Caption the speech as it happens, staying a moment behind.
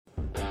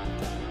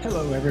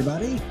Hello,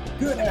 everybody.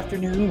 Good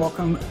afternoon.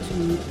 Welcome to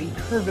the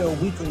Kerrville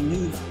Weekly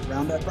News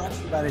Roundup, brought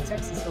to you by the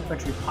Texas Hill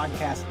Country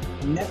Podcast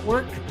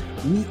Network.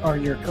 We are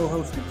your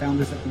co-hosts and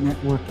founders of the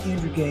network,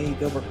 Andrew Gay,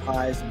 Gilbert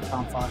Pies, and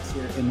Tom Fox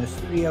here in the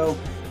studio.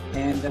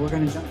 And we're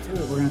going to jump to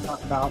it. We're going to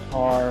talk about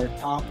our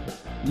top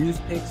news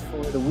picks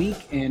for the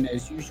week. And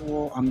as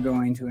usual, I'm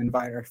going to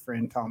invite our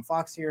friend Tom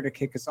Fox here to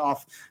kick us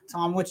off.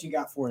 Tom, what you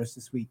got for us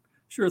this week?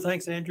 Sure.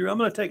 Thanks, Andrew. I'm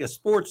going to take a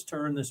sports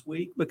turn this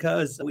week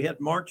because we had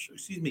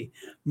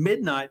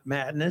Midnight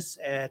Madness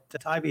at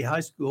Tybee High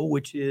School,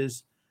 which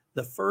is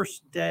the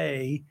first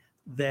day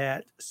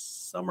that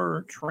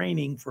summer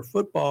training for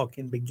football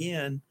can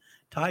begin.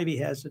 Tybee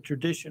has a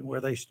tradition where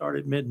they start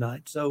at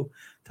midnight. So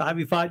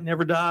Tybee Fight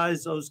never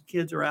dies. Those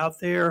kids are out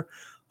there.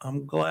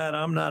 I'm glad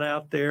I'm not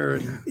out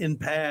there in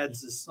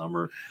pads this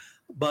summer,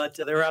 but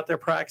they're out there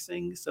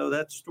practicing. So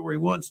that's story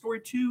one. Story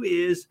two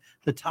is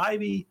the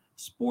Tybee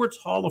Sports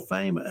Hall of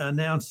Fame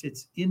announced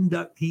its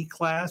inductee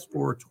class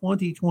for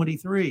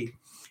 2023,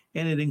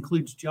 and it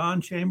includes John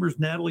Chambers,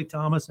 Natalie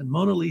Thomas, and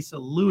Mona Lisa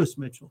Lewis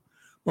Mitchell.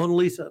 Mona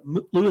Lisa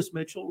Lewis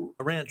Mitchell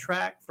ran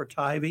track for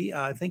Tybee,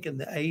 I think in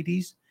the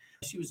 80s.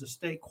 She was a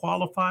state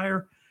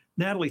qualifier.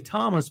 Natalie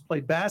Thomas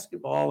played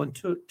basketball and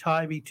took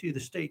Tybee to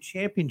the state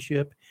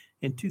championship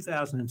in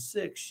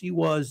 2006. She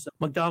was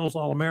McDonald's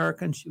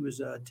All-American. She was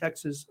a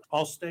Texas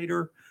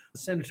All-Stater. The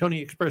San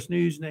Antonio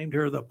Express-News named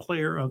her the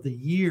Player of the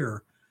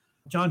Year.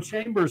 John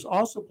Chambers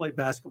also played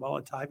basketball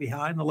at Tybee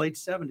High in the late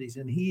 70s,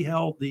 and he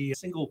held the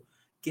single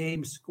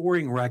game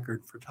scoring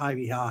record for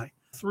Tybee High.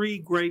 Three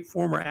great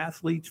former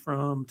athletes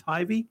from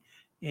Tybee,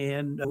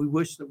 and we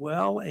wish them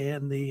well.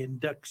 And the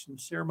induction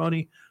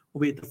ceremony will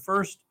be at the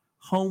first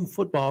home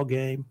football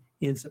game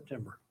in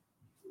September.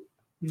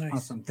 Nice.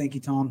 Awesome. Thank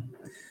you, Tom.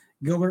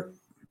 Gilbert,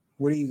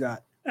 what do you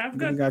got? What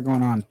do you got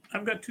going on?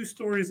 I've got two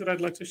stories that I'd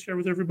like to share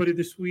with everybody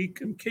this week.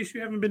 In case you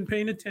haven't been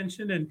paying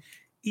attention, and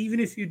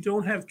even if you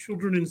don't have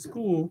children in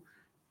school,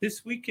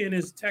 this weekend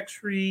is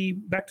tax-free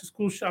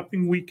back-to-school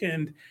shopping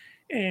weekend.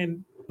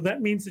 And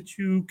that means that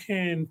you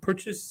can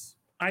purchase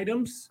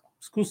items,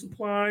 school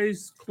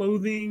supplies,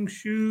 clothing,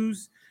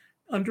 shoes,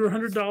 under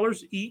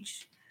 $100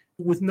 each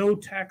with no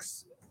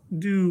tax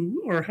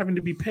due or having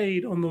to be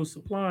paid on those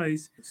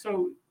supplies.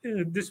 So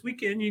this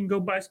weekend, you can go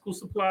buy school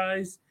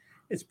supplies.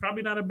 It's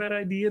probably not a bad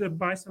idea to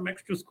buy some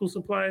extra school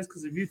supplies,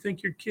 because if you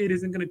think your kid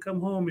isn't going to come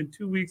home in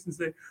 2 weeks and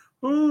say,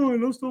 "Oh, I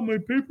lost all my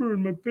paper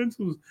and my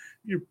pencils,"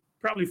 you're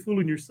probably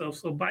fooling yourself.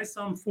 So buy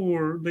some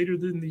for later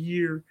in the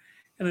year.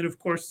 And then, of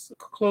course,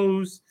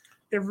 clothes.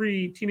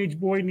 Every teenage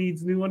boy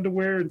needs new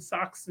underwear and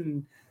socks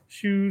and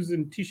shoes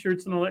and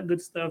T-shirts and all that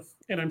good stuff.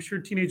 And I'm sure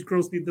teenage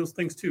girls need those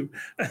things too.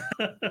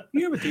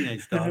 You have a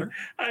teenage daughter.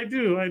 I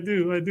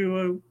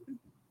do.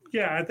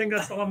 Yeah, I think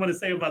that's all I'm going to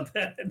say about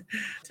that.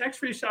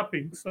 Tax-free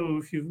shopping. So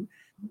if you've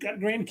got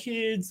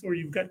grandkids or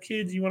you've got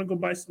kids, you want to go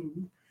buy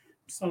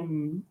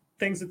some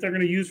things that they're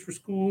going to use for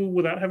school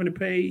without having to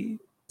pay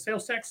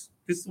sales tax,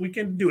 this is the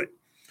weekend to do it.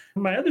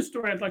 My other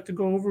story I'd like to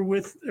go over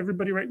with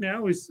everybody right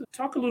now is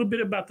talk a little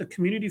bit about the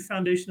Community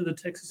Foundation of the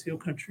Texas Hill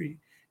Country.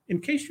 In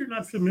case you're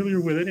not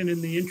familiar with it, and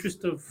in the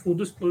interest of full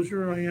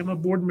disclosure, I am a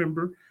board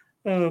member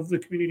of the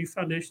Community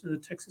Foundation of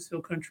the Texas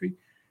Hill Country.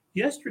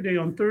 Yesterday,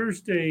 on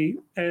Thursday,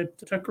 at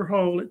Tucker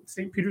Hall at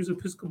St. Peter's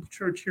Episcopal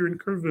Church here in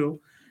Kerrville,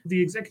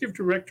 the executive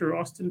director,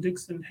 Austin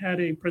Dixon,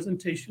 had a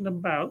presentation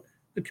about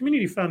the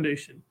Community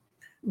Foundation.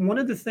 One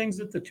of the things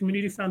that the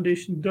Community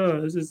Foundation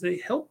does is they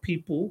help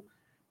people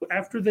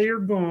after they are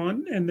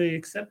gone, and they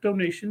accept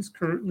donations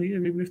currently,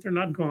 and even if they're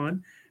not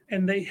gone,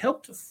 and they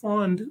help to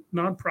fund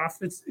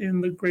nonprofits in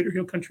the greater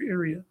Hill Country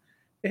area.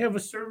 They have a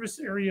service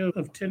area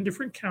of 10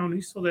 different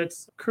counties, so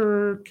that's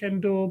Kerr,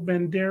 Kendall,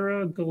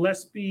 Bandera,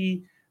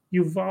 Gillespie,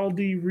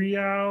 Uvalde,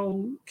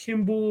 Real,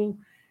 Kimball,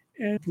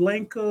 and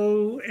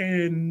Blanco,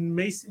 and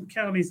Mason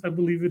counties, I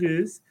believe it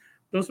is.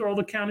 Those are all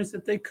the counties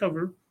that they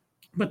cover,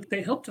 but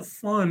they help to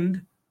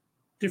fund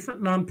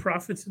different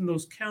nonprofits in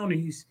those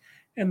counties.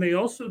 And they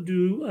also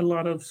do a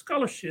lot of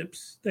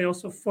scholarships. They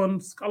also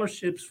fund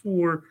scholarships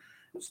for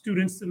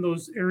students in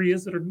those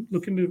areas that are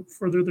looking to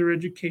further their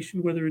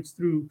education, whether it's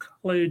through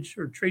college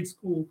or trade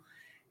school.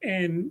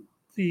 And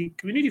the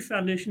Community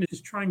Foundation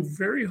is trying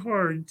very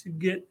hard to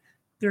get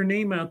their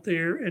name out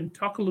there and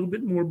talk a little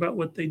bit more about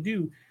what they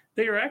do.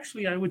 They are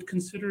actually, I would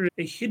consider,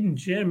 a hidden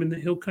gem in the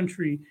Hill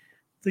Country.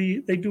 They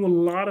do a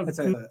lot of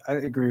I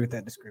agree with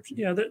that description.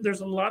 Yeah,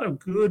 there's a lot of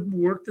good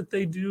work that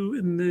they do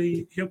in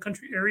the Hill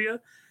Country area.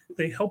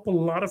 They help a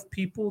lot of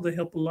people. They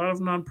help a lot of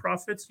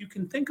nonprofits. You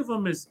can think of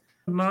them as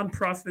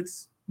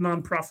nonprofits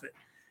nonprofit.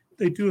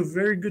 They do a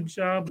very good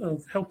job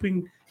of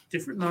helping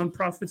different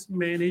nonprofits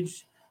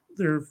manage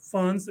their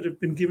funds that have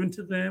been given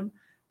to them.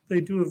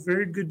 They do a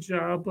very good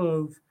job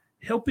of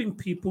helping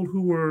people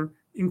who are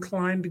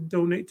inclined to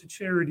donate to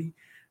charity.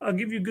 I'll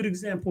give you a good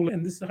example,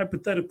 and this is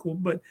hypothetical,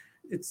 but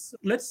it's,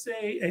 let's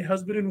say a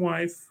husband and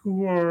wife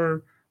who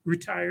are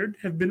retired,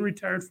 have been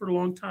retired for a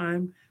long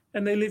time,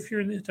 and they live here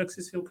in the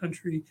Texas Hill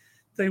Country.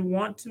 They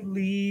want to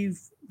leave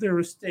their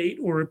estate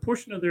or a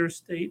portion of their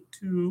estate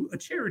to a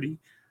charity,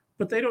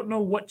 but they don't know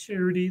what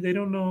charity. They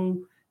don't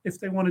know if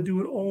they want to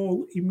do it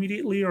all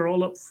immediately or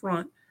all up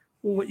front.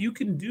 Well, what you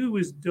can do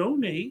is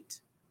donate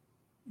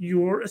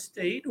your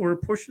estate or a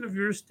portion of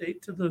your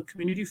estate to the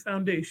community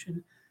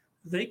foundation.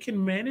 They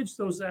can manage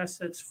those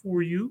assets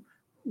for you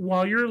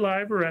while you're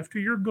alive or after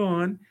you're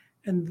gone.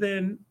 And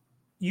then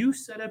you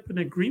set up an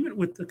agreement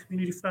with the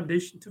community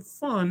foundation to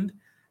fund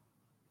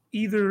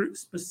either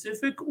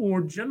specific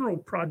or general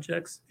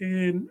projects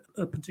in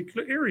a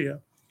particular area.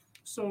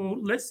 So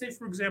let's say,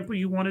 for example,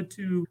 you wanted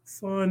to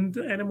fund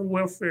animal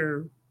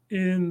welfare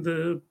in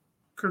the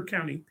Kirk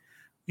County.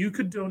 You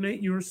could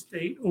donate your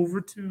estate over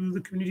to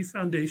the community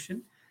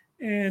foundation,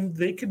 and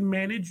they can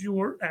manage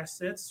your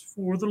assets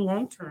for the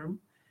long term.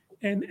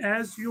 And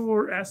as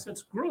your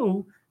assets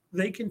grow,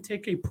 they can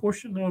take a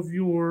portion of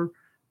your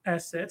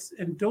assets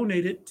and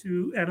donate it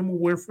to animal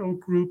welfare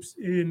groups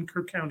in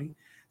Kirk County.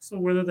 So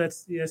whether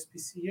that's the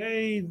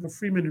SPCA, the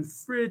Freeman and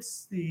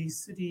Fritz, the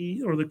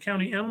city or the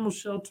county animal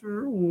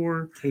shelter,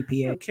 or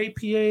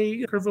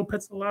KPA, Kerrville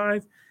Pets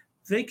Alive,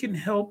 they can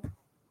help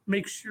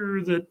make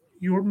sure that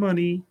your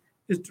money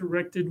is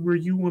directed where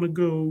you want to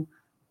go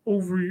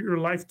over your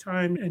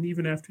lifetime and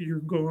even after you're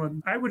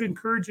gone. I would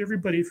encourage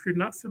everybody, if you're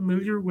not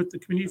familiar with the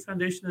Community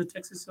Foundation of the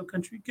Texas Hill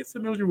Country, get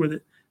familiar with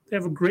it. They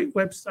have a great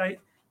website.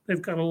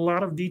 They've got a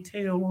lot of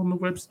detail on the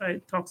website.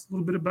 It talks a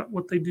little bit about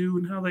what they do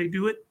and how they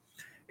do it.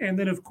 And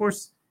then, of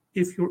course,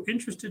 if you're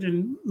interested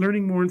in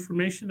learning more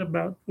information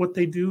about what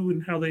they do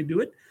and how they do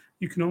it,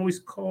 you can always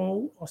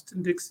call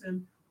Austin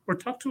Dixon or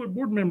talk to a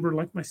board member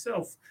like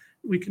myself.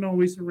 We can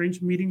always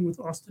arrange a meeting with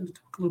Austin to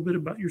talk a little bit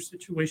about your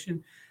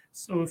situation.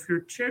 So if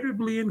you're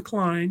charitably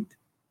inclined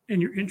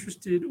and you're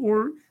interested,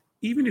 or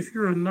even if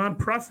you're a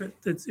nonprofit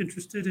that's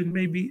interested in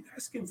maybe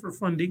asking for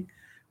funding,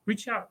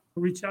 reach out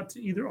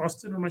to either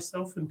Austin or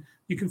myself, and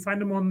you can find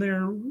them on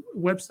their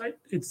website.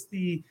 It's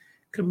the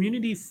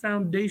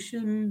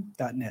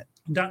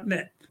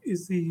communityfoundation.net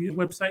is the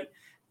website.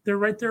 They're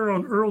right there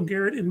on Earl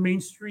Garrett and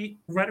Main Street,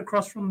 right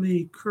across from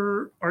the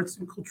Kerr Arts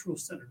and Cultural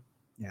Center.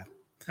 Yeah.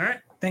 All right.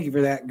 Thank you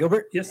for that,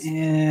 Gilbert. Yes.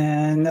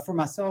 And for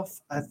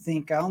myself, I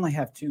think I only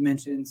have 2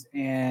 mentions.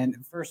 And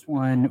the first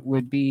one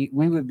would be,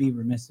 we would be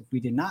remiss if we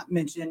did not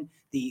mention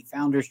the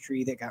founder's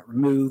tree that got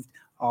removed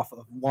off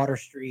of Water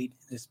Street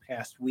this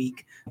past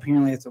week.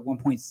 Apparently it's a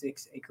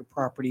 1.6 acre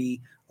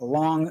property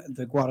along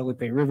the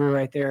Guadalupe River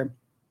right there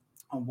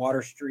on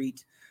Water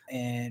Street,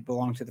 and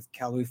belonged to the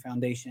Calhoun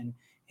Foundation.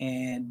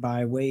 And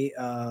by way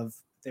of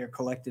their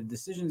collective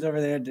decisions over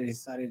there, they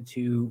decided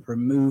to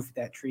remove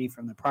that tree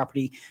from the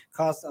property.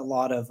 Caused a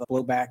lot of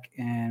blowback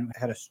and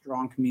had a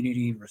strong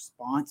community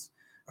response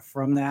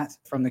from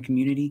the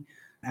community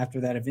after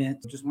that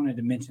event. Just wanted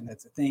to mention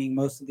that's a thing.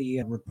 Most of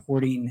the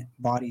reporting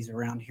bodies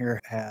around here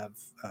have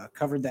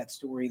covered that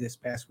story this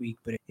past week.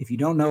 But if you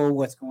don't know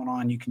what's going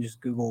on, you can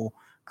just Google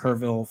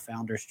Kerrville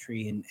Founders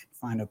Tree and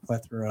find a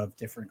plethora of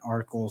different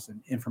articles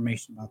and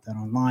information about that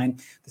online.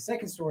 The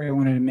second story I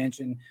wanted to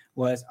mention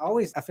was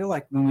I feel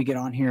like when we get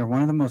on here,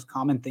 one of the most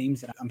common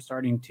themes that I'm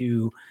starting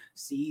to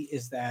see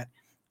is that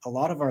a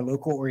lot of our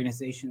local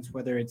organizations,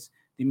 whether it's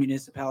the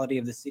municipality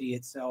of the city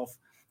itself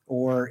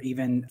or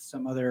even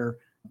some other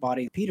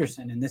body,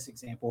 Peterson in this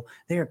example,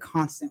 they are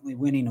constantly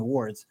winning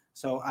awards.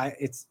 So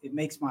it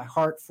makes my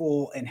heart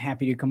full and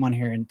happy to come on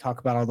here and talk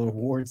about all the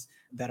awards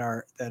that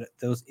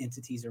those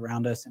entities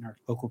around us in our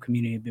local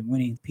community have been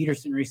winning.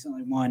 Peterson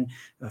recently won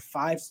a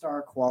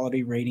 5-star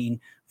quality rating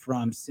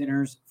from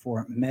Centers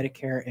for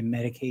Medicare and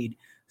Medicaid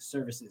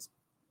Services.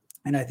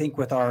 And I think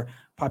with our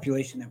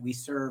population that we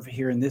serve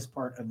here in this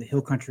part of the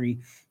Hill Country,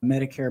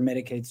 Medicare,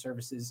 Medicaid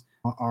services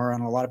are on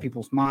a lot of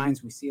people's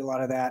minds. We see a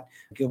lot of that.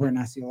 Gilbert and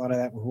I see a lot of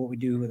that with what we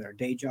do with our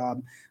day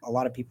job. A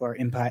lot of people are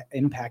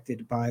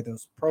impacted by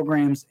those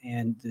programs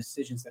and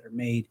decisions that are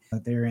made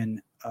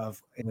therein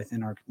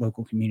within our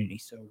local community.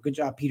 So good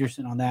job,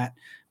 Peterson, on that.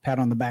 Pat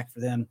on the back for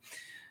them.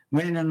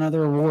 Winning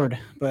another award,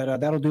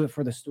 but that'll do it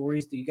for the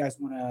stories. Do you guys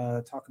want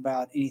to talk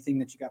about anything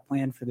that you got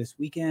planned for this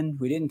weekend?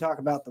 We didn't talk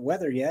about the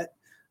weather yet.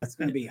 It's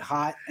going to be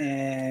hot,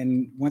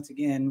 and once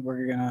again,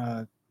 we're going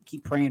to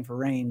keep praying for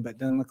rain, but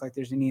doesn't look like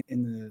there's any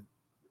in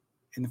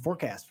the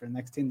forecast for the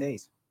next 10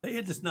 days.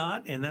 It does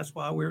not, and that's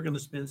why we're going to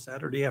spend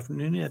Saturday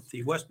afternoon at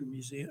the Western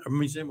Museum, or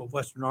Museum of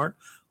Western Art,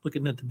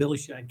 looking at the Billy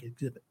Shank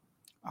exhibit.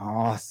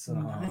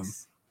 Awesome.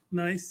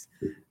 Nice.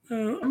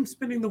 I'm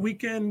spending the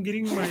weekend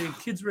getting my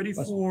kids ready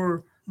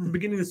for the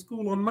beginning of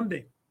school on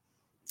Monday.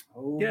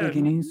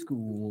 Beginning of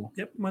school.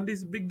 Yep,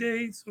 Monday's a big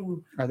day.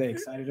 So are they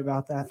excited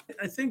about that?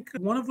 I think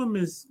one of them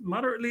is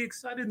moderately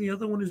excited and the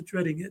other one is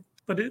dreading it.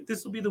 But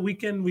this will be the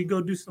weekend we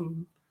go do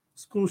some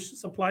school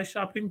supply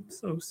shopping.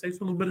 So save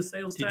a little bit of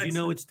sales tax. Did you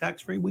know it's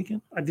tax-free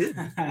weekend? I did.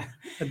 I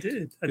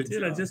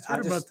just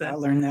heard about that. I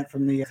learned that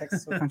from the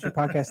Texas Hill Country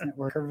Podcast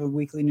Network Kerrville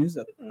Weekly News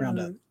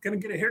Roundup. Gonna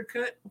get a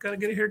haircut. Gotta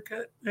get a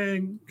haircut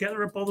and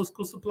gather up all the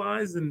school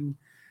supplies and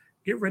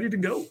get ready to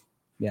go.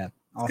 Yeah.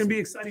 Awesome. It's gonna be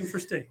exciting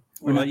first day.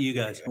 What about you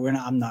guys? We're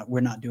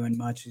not doing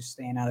much. Just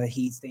staying out of the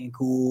heat, staying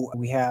cool.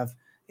 We have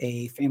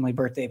a family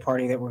birthday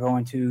party that we're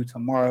going to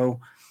tomorrow.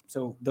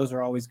 So those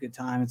are always good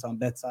times. It's on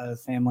Beth's side of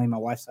the family, my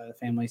wife's side of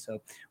the family. So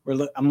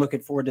I'm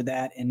looking forward to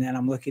that. And then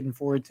I'm looking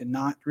forward to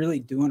not really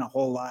doing a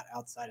whole lot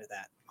outside of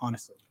that,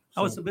 honestly.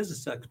 How was the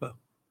business expo?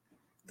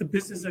 The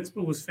business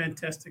expo was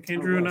fantastic.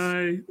 Andrew and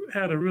I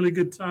had a really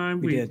good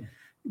time. We did.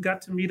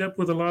 Got to meet up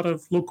with a lot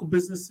of local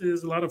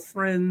businesses, a lot of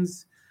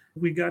friends.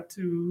 We got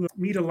to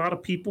meet a lot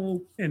of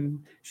people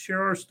and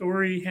share our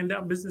story, hand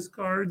out business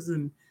cards,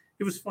 and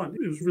it was fun.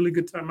 It was a really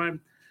good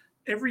time.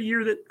 Every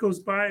year that goes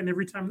by and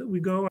every time that we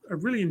go, I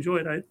really enjoy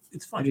it.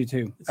 It's fun. I do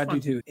too. Do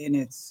too. And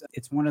it's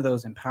one of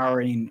those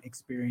empowering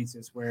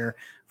experiences where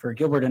for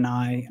Gilbert and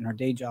I and our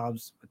day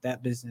jobs with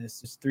that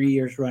business, it's 3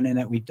 years running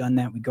that we've done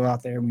that. We go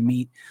out there and we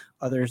meet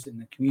others in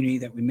the community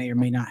that we may or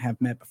may not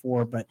have met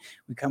before, but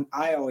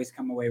I always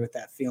come away with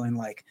that feeling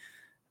like,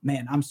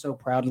 man, I'm so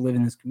proud to live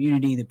in this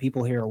community. The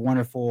people here are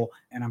wonderful,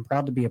 and I'm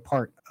proud to be a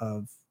part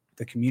of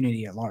the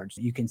community at large.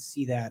 You can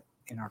see that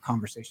in our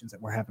conversations that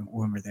we're having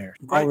when we're there.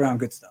 All around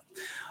good stuff.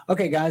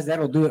 Okay, guys,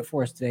 that'll do it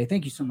for us today.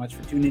 Thank you so much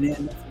for tuning in.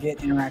 Don't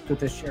forget, interact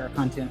with us, share our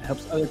content. It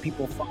helps other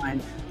people find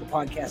the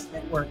podcast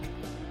network.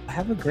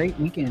 Have a great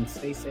weekend.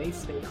 Stay safe,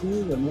 stay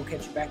cool, and we'll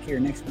catch you back here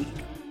next week.